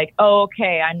be like, oh,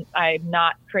 okay, I'm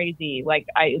not crazy. Like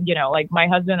like my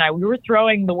husband and I, we were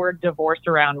throwing the word divorce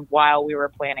around while we were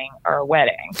planning our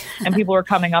wedding, and people were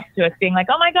coming up to us being like,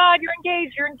 oh my God, you're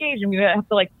engaged. And we have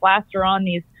to like plaster on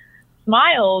these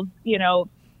smiles,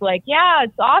 like, yeah,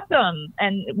 it's awesome.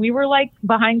 And we were like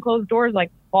behind closed doors, like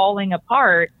falling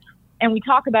apart. And we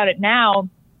talk about it now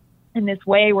in this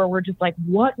way where we're just like,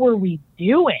 what were we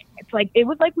doing? It's like, it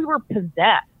was like we were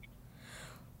possessed.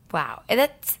 Wow. And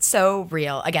that's so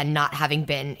real. Again, not having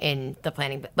been in the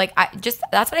planning, like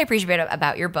that's what I appreciate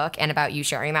about your book and about you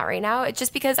sharing that right now. It's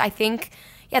just because I think,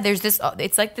 there's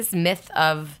it's like this myth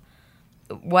of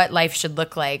what life should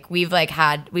look like. We've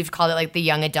called it like the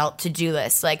young adult to-do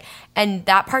list. Like, and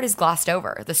that part is glossed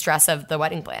over, the stress of the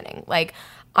wedding planning. Like,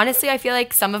 honestly, I feel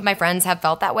like some of my friends have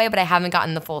felt that way, but I haven't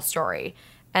gotten the full story.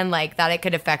 And like that it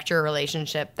could affect your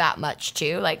relationship that much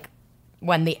too. Like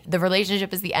when the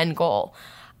relationship is the end goal.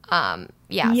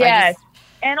 Yes.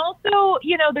 And also,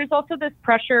 there's also this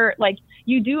pressure, like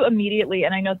you do immediately,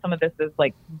 and I know some of this is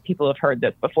like people have heard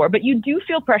this before, but you do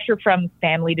feel pressure from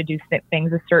family to do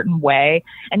things a certain way.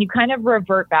 And you kind of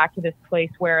revert back to this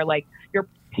place where like your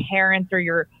parents or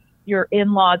your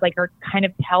in-laws like are kind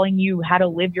of telling you how to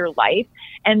live your life.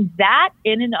 And that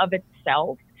in and of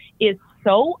itself is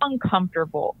so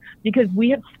uncomfortable, because we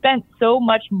have spent so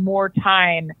much more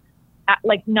time,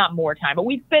 not more time, but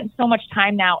we've spent so much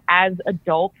time now as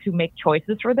adults who make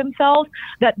choices for themselves,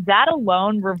 that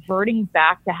alone, reverting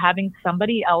back to having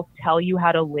somebody else tell you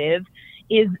how to live,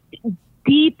 is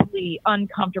deeply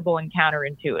uncomfortable and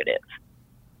counterintuitive.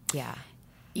 Yeah.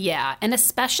 Yeah. And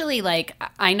especially like,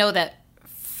 I know that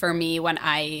for me, when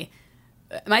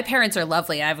my parents are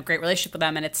lovely. I have a great relationship with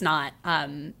them, and it's not,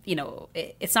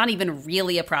 it's not even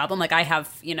really a problem. Like I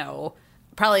have,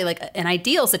 probably like an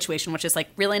ideal situation, which is like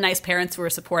really nice parents who are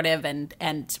supportive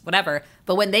and whatever.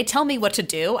 But when they tell me what to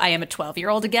do, I am a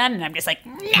 12-year-old again, and I'm just like,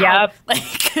 no. Yep.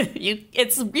 Like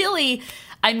it's really,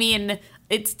 I mean,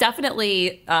 it's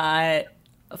definitely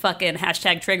fucking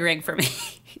hashtag triggering for me.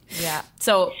 Yeah.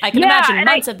 So I can imagine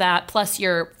months of that, plus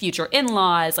your future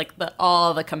in-laws, like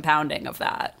all the compounding of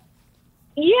that.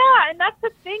 Yeah, and that's the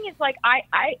thing is like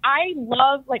I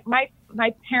love, like my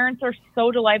parents are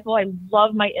so delightful. I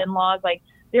love my in-laws. Like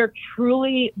they're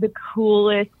truly the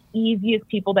coolest, easiest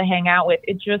people to hang out with.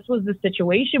 It just was the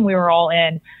situation we were all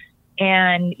in.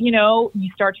 And, you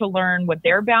start to learn what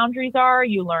their boundaries are.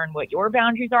 You learn what your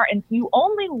boundaries are. And you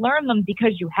only learn them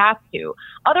because you have to.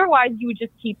 Otherwise, you would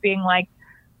just keep being like,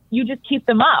 you just keep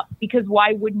them up, because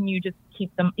why wouldn't you just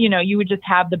keep them? You would just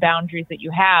have the boundaries that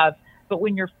you have. But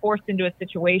when you're forced into a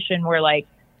situation where like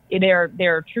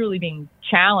they're truly being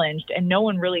challenged and no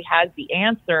one really has the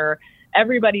answer,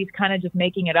 everybody's kind of just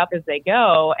making it up as they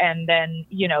go. And then,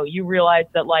 you realize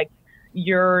that like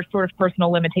your sort of personal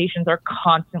limitations are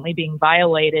constantly being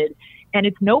violated, and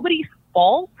it's nobody's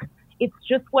fault. It's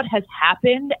just what has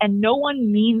happened, and no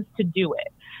one means to do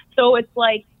it. So it's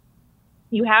like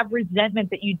you have resentment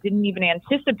that you didn't even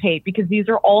anticipate, because these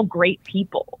are all great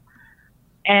people.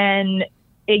 And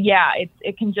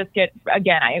it can just get,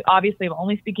 again, I obviously am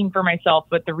only speaking for myself,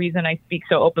 but the reason I speak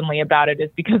so openly about it is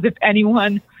because if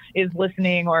anyone is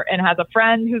listening and has a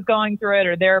friend who's going through it,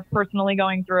 or they're personally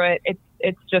going through it,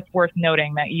 it's just worth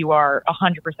noting that you are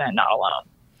 100% not alone.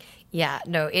 Yeah,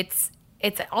 no, it's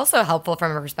also helpful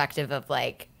from a perspective of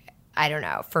like, I don't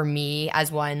know, for me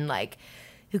as one like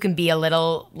who can be a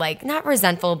little like not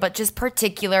resentful, but just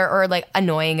particular or like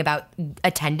annoying about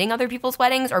attending other people's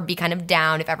weddings, or be kind of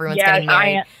down if everyone's getting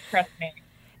married. Trust me.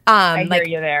 I hear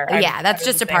you there. Yeah, that's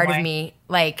just a part of me.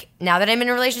 Like, now that I'm in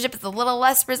a relationship, it's a little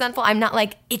less resentful. I'm not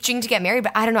like itching to get married,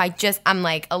 but I don't know. I'm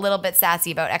like a little bit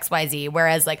sassy about XYZ.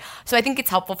 Whereas like, so I think it's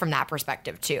helpful from that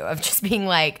perspective too, of just being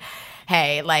like,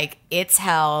 hey, like it's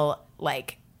hell.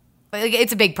 Like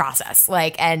it's a big process.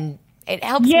 Like, and it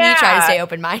helps me try to stay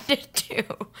open-minded too.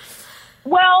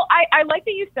 Well, I like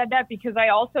that you said that, because I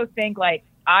also think like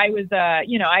I was,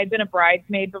 I had been a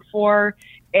bridesmaid before,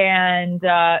 and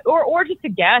or just a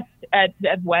guest at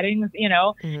weddings,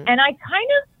 Mm-hmm. and I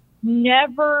kind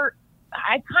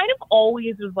of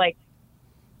always was like,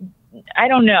 I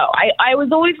don't know. I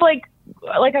was always like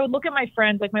I would look at my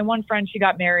friends, like my one friend, she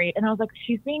got married, and I was like,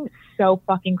 she's being so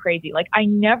fucking crazy. Like I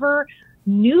never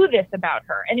knew this about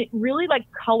her, and it really like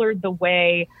colored the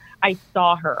way I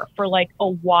saw her for like a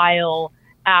while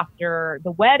after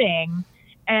the wedding.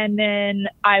 And then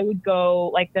I would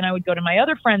go to my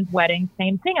other friend's wedding,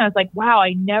 same thing. I was like, wow,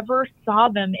 I never saw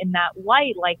them in that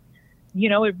light. Like,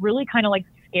 it really kind of like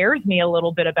scares me a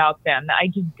little bit about them. I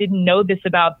just didn't know this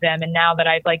about them. And now that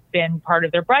I've like been part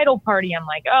of their bridal party, I'm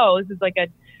like, oh, this is like a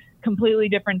completely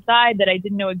different side that I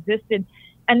didn't know existed.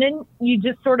 And then you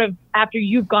just sort of, after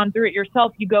you've gone through it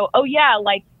yourself, you go, oh yeah,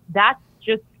 like that's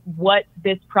just what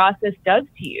this process does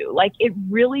to you. Like it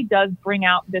really does bring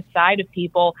out this side of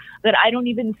people that I don't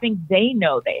even think they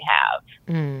know they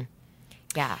have.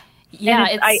 Yeah.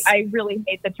 Yeah. I really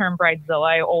hate the term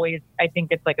bridezilla. I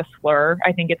think it's like a slur.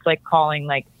 I think it's like calling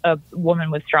like a woman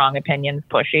with strong opinions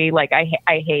pushy. Like I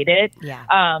hate it.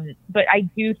 Yeah. But I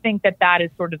do think that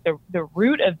is sort of the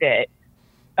root of it,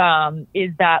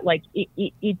 is that like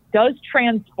it does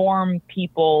transform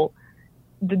people.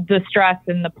 The stress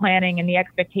and the planning and the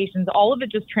expectations, all of it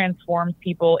just transforms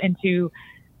people into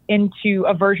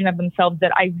a version of themselves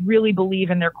that I really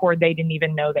believe in their core they didn't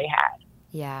even know they had.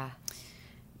 Yeah.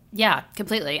 Yeah,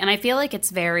 completely. And I feel like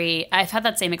I've had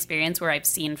that same experience where I've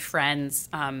seen friends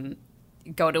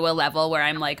go to a level where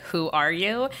I'm like, who are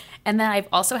you? And then I've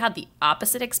also had the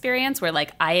opposite experience where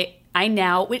like I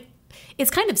now,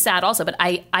 it's kind of sad also, but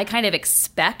I kind of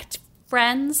expect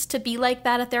friends to be like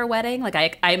that at their wedding.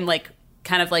 Like I'm like,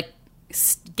 kind of like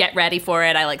get ready for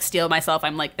it. I like steel myself.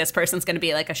 I'm like, this person's going to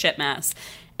be like a shit mess.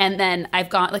 And then I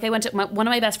went to one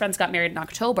of my best friends got married in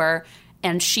October,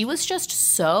 and she was just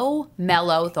so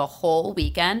mellow the whole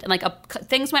weekend. And like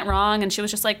things went wrong, and she was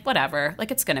just like, whatever,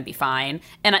 like it's going to be fine.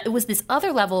 And it was this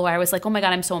other level where I was like, oh my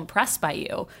God, I'm so impressed by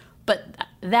you. But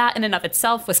that in and of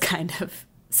itself was kind of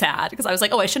sad, because I was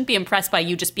like, oh, I shouldn't be impressed by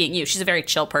you just being you. She's a very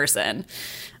chill person.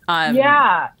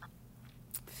 Yeah.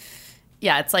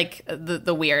 Yeah, it's like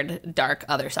the weird, dark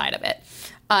other side of it.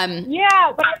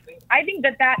 Yeah, but I think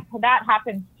that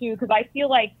happens too, because I feel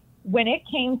like when it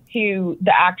came to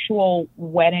the actual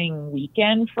wedding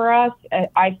weekend for us,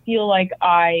 I feel like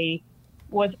I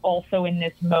was also in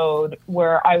this mode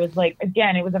where I was like,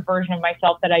 again, it was a version of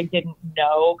myself that I didn't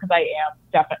know, because I am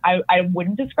definitely, I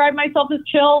wouldn't describe myself as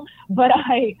chill, but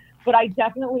I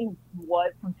definitely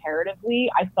was comparatively.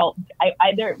 I felt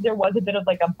there was a bit of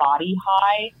like a body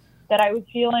high that I was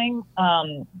feeling,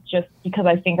 just because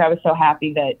I think I was so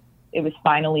happy that it was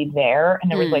finally there and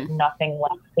there was like nothing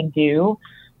left to do.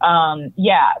 So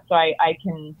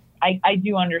I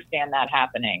do understand that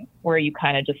happening, where you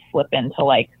kind of just slip into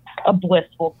like a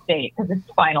blissful state because it's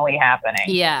finally happening.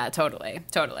 Yeah, totally.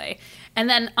 And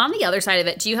then on the other side of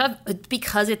it, do you have,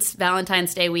 because it's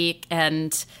Valentine's Day week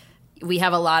and we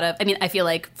have a lot of, I feel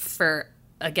like for,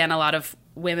 again, a lot of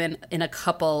women in a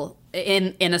couple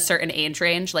in a certain age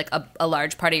range, like a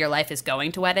large part of your life is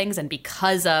going to weddings. And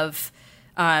because of,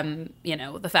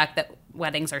 the fact that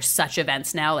weddings are such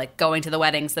events now, like going to the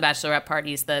weddings, the bachelorette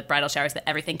parties, the bridal showers, that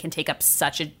everything can take up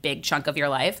such a big chunk of your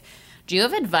life. Do you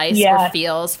have advice or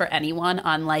feels for anyone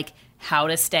on like how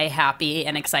to stay happy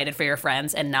and excited for your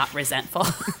friends and not resentful?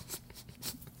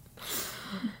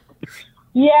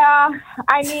 Yeah,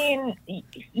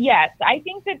 yes. I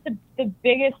think that the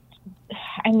biggest,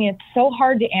 it's so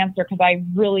hard to answer, because I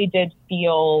really did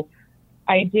feel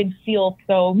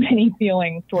so many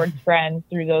feelings towards friends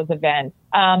through those events.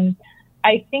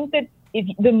 I think that if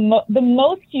the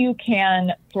most you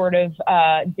can sort of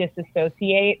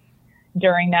disassociate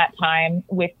during that time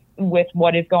with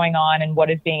what is going on and what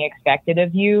is being expected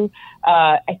of you,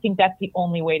 I think that's the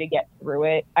only way to get through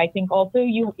it. I think also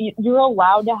you're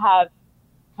allowed to have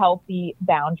healthy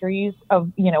boundaries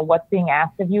of, what's being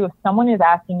asked of you. If someone is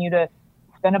asking you to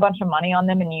spend a bunch of money on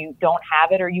them and you don't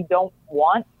have it, or you don't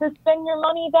want to spend your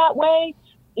money that way,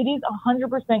 it is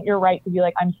 100% your right to be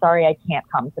like, I'm sorry, I can't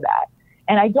come to that.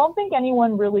 And I don't think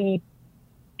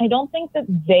that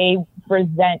they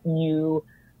resent you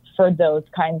for those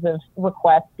kinds of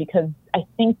requests, because I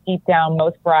think deep down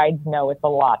most brides know it's a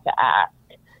lot to ask.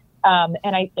 And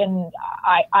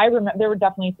I remember there were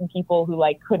definitely some people who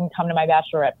like couldn't come to my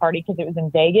bachelorette party because it was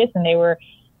in Vegas and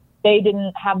they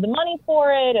didn't have the money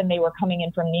for it and they were coming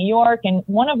in from New York. And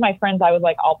one of my friends, I was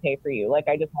like, I'll pay for you. Like,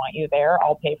 I just want you there.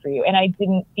 I'll pay for you. And I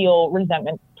didn't feel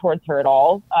resentment towards her at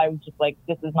all. I was just like,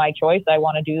 this is my choice. I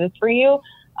want to do this for you.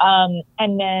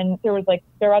 And then there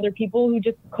are other people who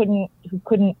just couldn't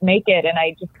make it. And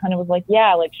I just kind of was like,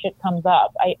 yeah, like shit comes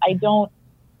up. I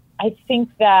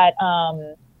think that,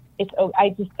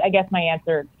 I guess my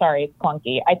answer, sorry, it's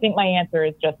clunky. I think my answer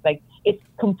is just like, it's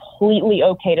completely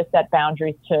okay to set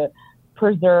boundaries to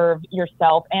preserve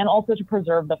yourself and also to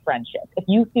preserve the friendship. If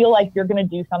you feel like you're going to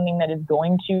do something that is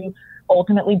going to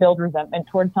ultimately build resentment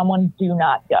towards someone, do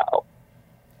not go.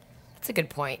 That's a good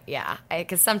point. Yeah.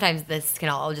 Because sometimes this can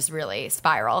all just really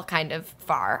spiral kind of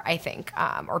far, I think.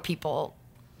 Or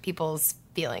people's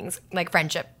feelings, like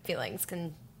friendship feelings,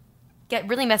 can get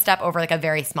really messed up over like a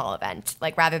very small event.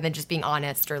 Like rather than just being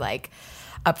honest or like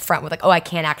upfront with like, oh, I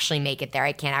can't actually make it there.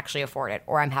 I can't actually afford it,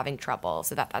 or I'm having trouble.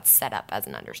 So that's set up as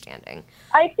an understanding.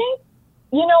 I think,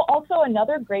 also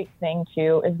another great thing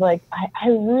too is like, I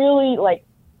really like,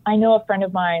 I know a friend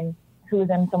of mine who was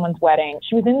in someone's wedding.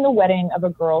 She was in the wedding of a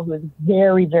girl who was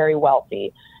very, very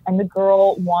wealthy. And the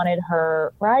girl wanted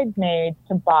her bridesmaids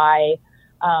to buy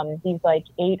these like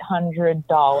 $800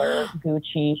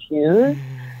 Gucci shoes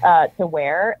to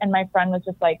wear. And my friend was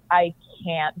just like, I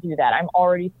can't do that. I'm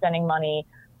already spending money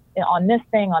on this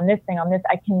thing.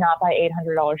 I cannot buy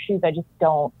 $800 shoes. I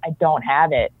don't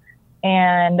have it.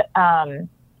 And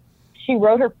she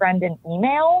wrote her friend an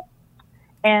email.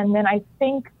 And then I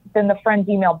think the friend's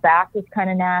email back was kind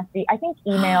of nasty. I think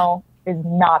email is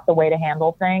not the way to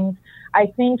handle things. I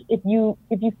think if you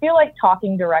feel like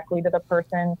talking directly to the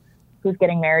person who's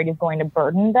getting married is going to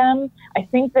burden them, I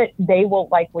think that they will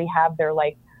likely have their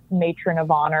like matron of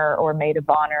honor or maid of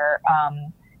honor,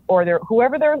 or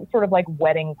whoever their sort of like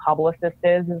wedding publicist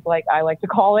is like I like to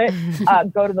call it,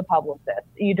 go to the publicist.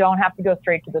 You don't have to go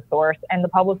straight to the source, and the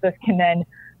publicist can then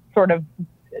sort of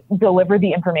deliver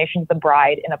the information to the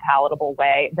bride in a palatable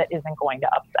way that isn't going to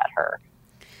upset her.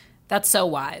 That's so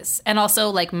wise. And also,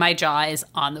 like, my jaw is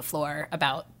on the floor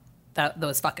about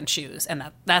those fucking shoes,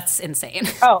 and that's insane.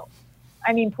 Oh,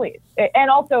 I mean, please. And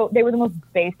also, they were the most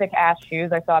basic ass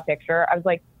shoes. I saw a picture. I was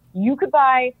like, you could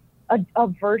buy a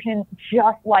version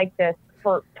just like this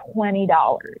for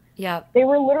 $20. Yeah. They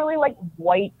were literally like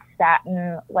white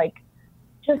satin, like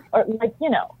just like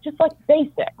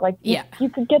basic. Like you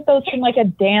could get those from like a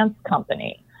dance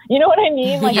company. You know what I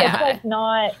mean? Like it's like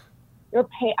not your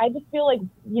pay. I just feel like,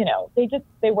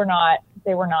 they were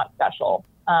not special.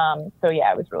 So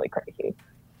yeah, it was really crazy.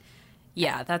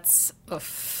 Yeah, that's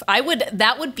oof. I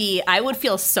would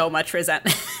feel so much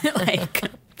resentment. Like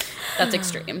that's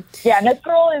extreme. Yeah, and this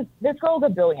girl is a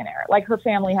billionaire. Like her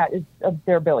family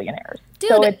they're billionaires. Dude,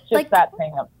 so it's just like, that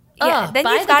thing of then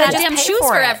buy you've got to damn just shoes for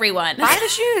for it. everyone. Buy the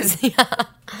shoes. Yeah.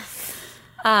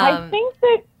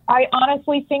 I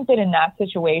honestly think that in that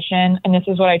situation, and this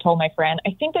is what I told my friend,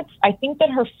 I think that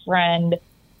her friend,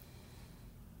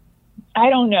 I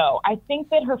don't know. I think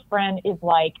that her friend is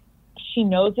like, she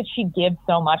knows that she gives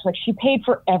so much. Like she paid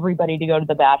for everybody to go to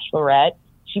the Bachelorette.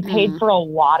 She paid for a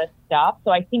lot of stuff.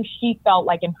 So I think she felt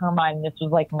like in her mind, this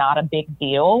was like not a big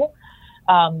deal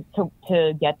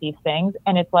to get these things.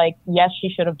 And it's like, yes, she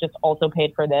should have just also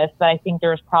paid for this. But I think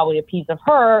there was probably a piece of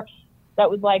her that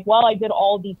was like, well, I did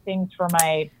all these things for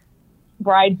my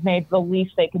bridesmaids. The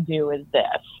least they could do is this.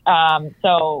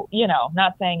 So,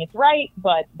 not saying it's right,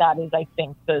 but that is, I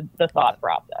think, the thought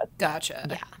process. Gotcha.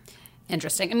 Yeah.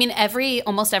 Interesting. I mean,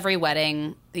 almost every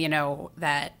wedding,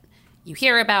 that you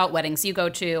hear about, weddings you go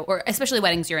to, or especially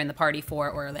weddings you're in the party for,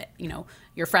 or that,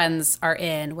 your friends are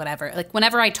in, whatever. Like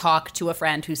whenever I talk to a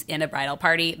friend who's in a bridal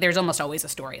party, there's almost always a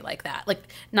story like that. Like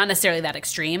not necessarily that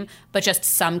extreme, but just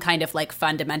some kind of like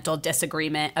fundamental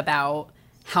disagreement about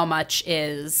how much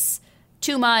is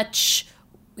too much,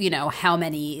 how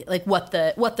many, like what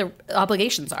the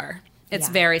obligations are. It's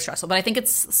very stressful, but I think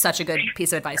it's such a good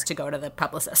piece of advice to go to the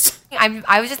publicist.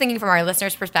 I was just thinking from our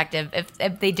listeners' perspective,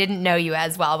 if they didn't know you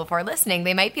as well before listening,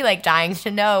 they might be like dying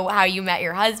to know how you met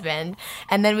your husband.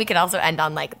 And then we could also end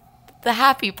on like the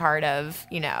happy part of,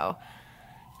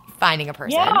 finding a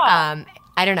person. Yeah.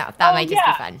 I don't know. That might just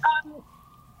be fun.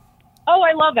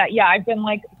 I love that. Yeah, I've been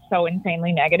like so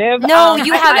insanely negative. No,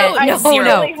 you haven't. I No.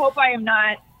 really hope I am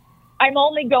not. I'm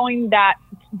only going that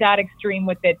that extreme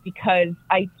with it because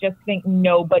I just think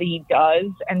nobody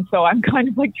does. And so I'm kind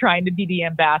of like trying to be the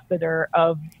ambassador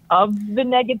of the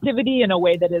negativity in a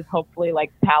way that is hopefully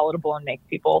like palatable and makes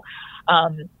people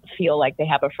feel like they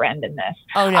have a friend in this.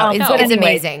 Oh no, it's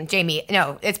amazing, Jamie.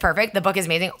 No, it's perfect. The book is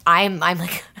amazing. I'm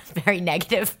like very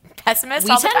negative pessimist.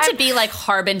 We tend to be like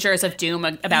harbingers of doom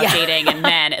about dating and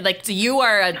men. Like you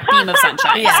are a beam of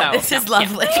sunshine. Yeah, so, this is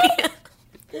lovely.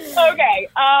 Okay.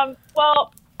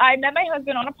 Well, I met my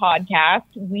husband on a podcast.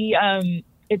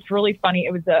 It's really funny.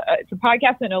 It's a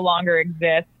podcast that no longer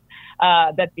exists.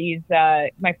 That these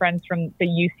my friends from the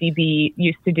UCB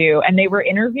used to do, and they were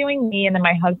interviewing me, and then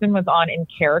my husband was on in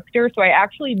character. So I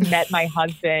actually met my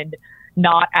husband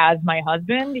not as my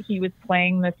husband. He was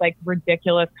playing this like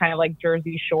ridiculous kind of like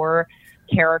Jersey Shore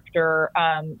character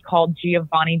called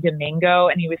Giovanni Domingo,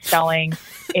 and he was selling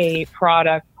a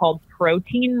product called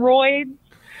Protein Roids.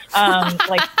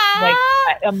 Like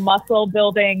a muscle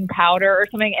building powder or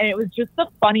something. And it was just the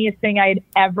funniest thing I had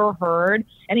ever heard.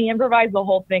 And he improvised the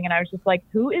whole thing. And I was just like,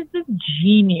 who is this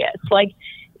genius? Like,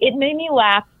 it made me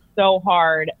laugh so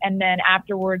hard. And then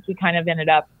afterwards, we kind of ended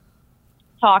up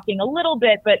talking a little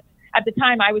bit. But at the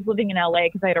time, I was living in LA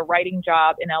because I had a writing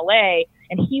job in LA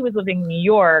and he was living in New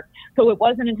York. So it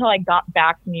wasn't until I got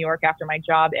back to New York after my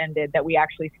job ended that we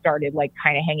actually started like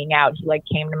kind of hanging out. He like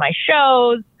came to my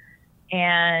shows.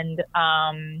 And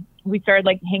we started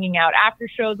like hanging out after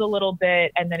shows a little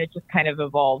bit, and then it just kind of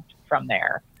evolved from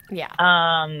there. Yeah.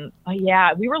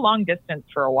 Yeah, we were long distance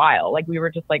for a while. Like we were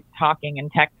just like talking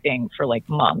and texting for like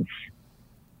months.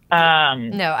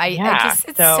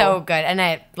 It's so good. And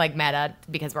I like Meta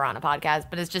because we're on a podcast,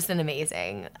 but it's just an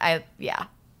amazing,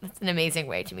 it's an amazing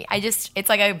way to meet. It's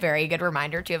like a very good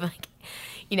reminder too of like,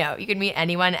 you know, you could meet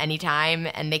anyone anytime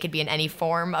and they could be in any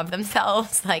form of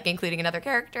themselves, like including another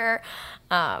character.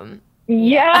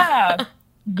 Yeah,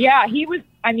 he was,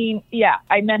 I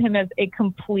met him as a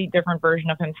complete different version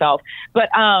of himself. But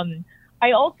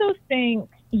I also think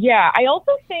it's,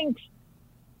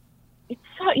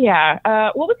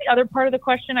 what was the other part of the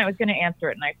question? I was going to answer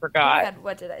it and I forgot.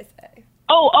 What did I say?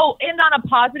 Oh, and on a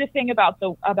positive thing about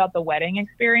the wedding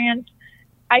experience,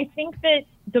 I think that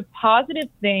the positive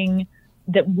thing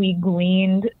that we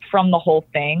gleaned from the whole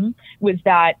thing was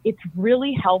that it's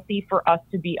really healthy for us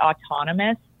to be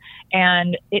autonomous,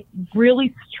 and it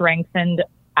really strengthened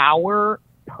our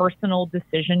personal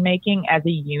decision making as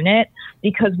a unit,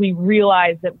 because we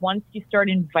realized that once you start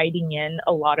inviting in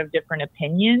a lot of different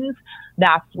opinions,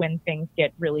 that's when things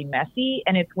get really messy.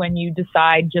 And it's when you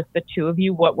decide just the two of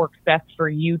you what works best for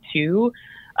you two,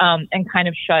 and kind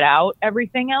of shut out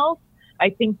everything else. I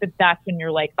think that's when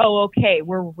you're like, oh, okay,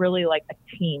 we're really like a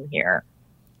team here.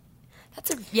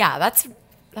 That's a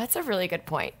really good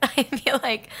point. I feel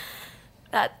like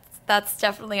that's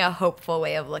definitely a hopeful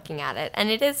way of looking at it. And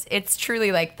it's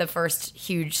truly like the first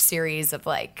huge series of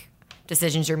like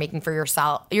decisions you're making for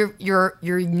yourself, your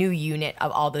new unit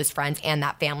of all those friends and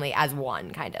that family as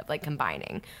one, kind of like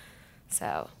combining.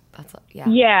 So that's, yeah.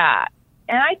 Yeah.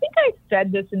 And I think I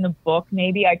said this in the book,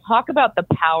 maybe. I talk about the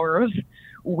power of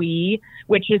we,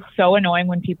 which is so annoying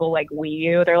when people like we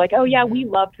you. They're like, oh yeah, we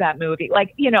loved that movie.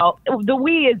 Like, you know, the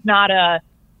we is not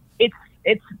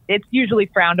it's usually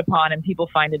frowned upon and people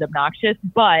find it obnoxious.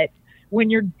 But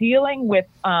when you're dealing with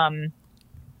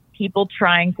people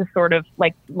trying to sort of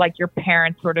like your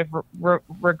parents sort of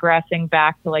regressing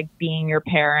back to like being your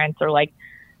parents, or like,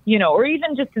 you know, or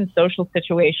even just in social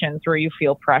situations where you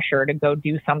feel pressure to go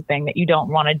do something that you don't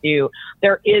want to do,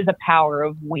 there is a power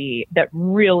of we that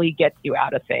really gets you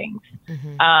out of things.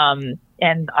 Mm-hmm.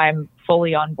 And I'm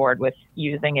fully on board with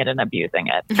using it and abusing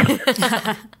it.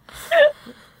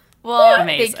 Well,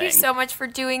 amazing. Thank you so much for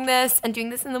doing this and doing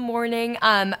this in the morning.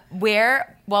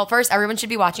 First, everyone should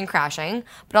be watching Crashing,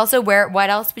 but also what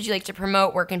else would you like to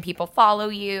promote? Where can people follow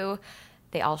you?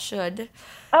 They all should.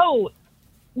 Oh,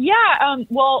 yeah.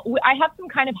 Well, I have some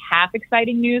kind of half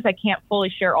exciting news. I can't fully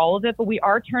share all of it, but we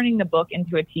are turning the book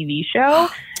into a TV show.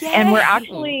 And we're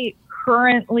actually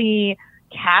currently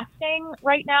casting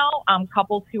right now,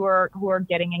 couples who are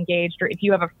getting engaged, or if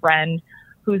you have a friend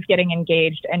who's getting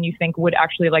engaged and you think would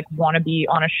actually like want to be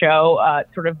on a show,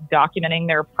 sort of documenting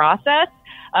their process,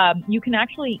 you can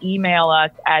actually email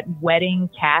us at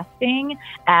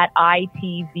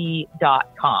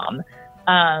weddingcasting@itv.com.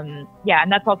 And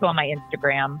that's also on my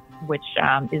Instagram, which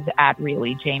is at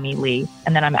really Jamie Lee,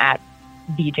 and then I'm at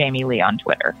the Jamie Lee on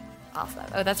Twitter. Awesome.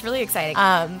 Oh, that's really exciting.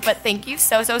 But thank you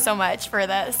so much for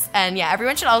this. And yeah,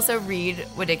 everyone should also read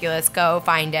Woodiculous. Go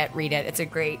find it, read it. It's a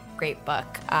great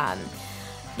book.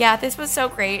 This was so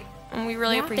great, and we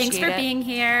really appreciate it. Thanks for being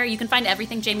here. You can find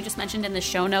everything Jamie just mentioned in the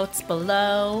show notes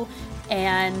below.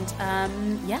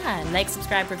 And like,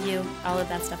 subscribe, review, all of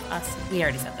that stuff. Us. We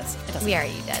already said this. We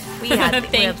already did. We had.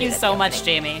 Thank you so much,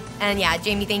 Jamie. And yeah,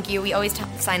 Jamie, thank you. We always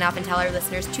sign off and tell our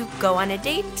listeners to go on a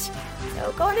date.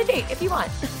 So go on a date if you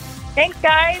want. Thanks,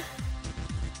 guys.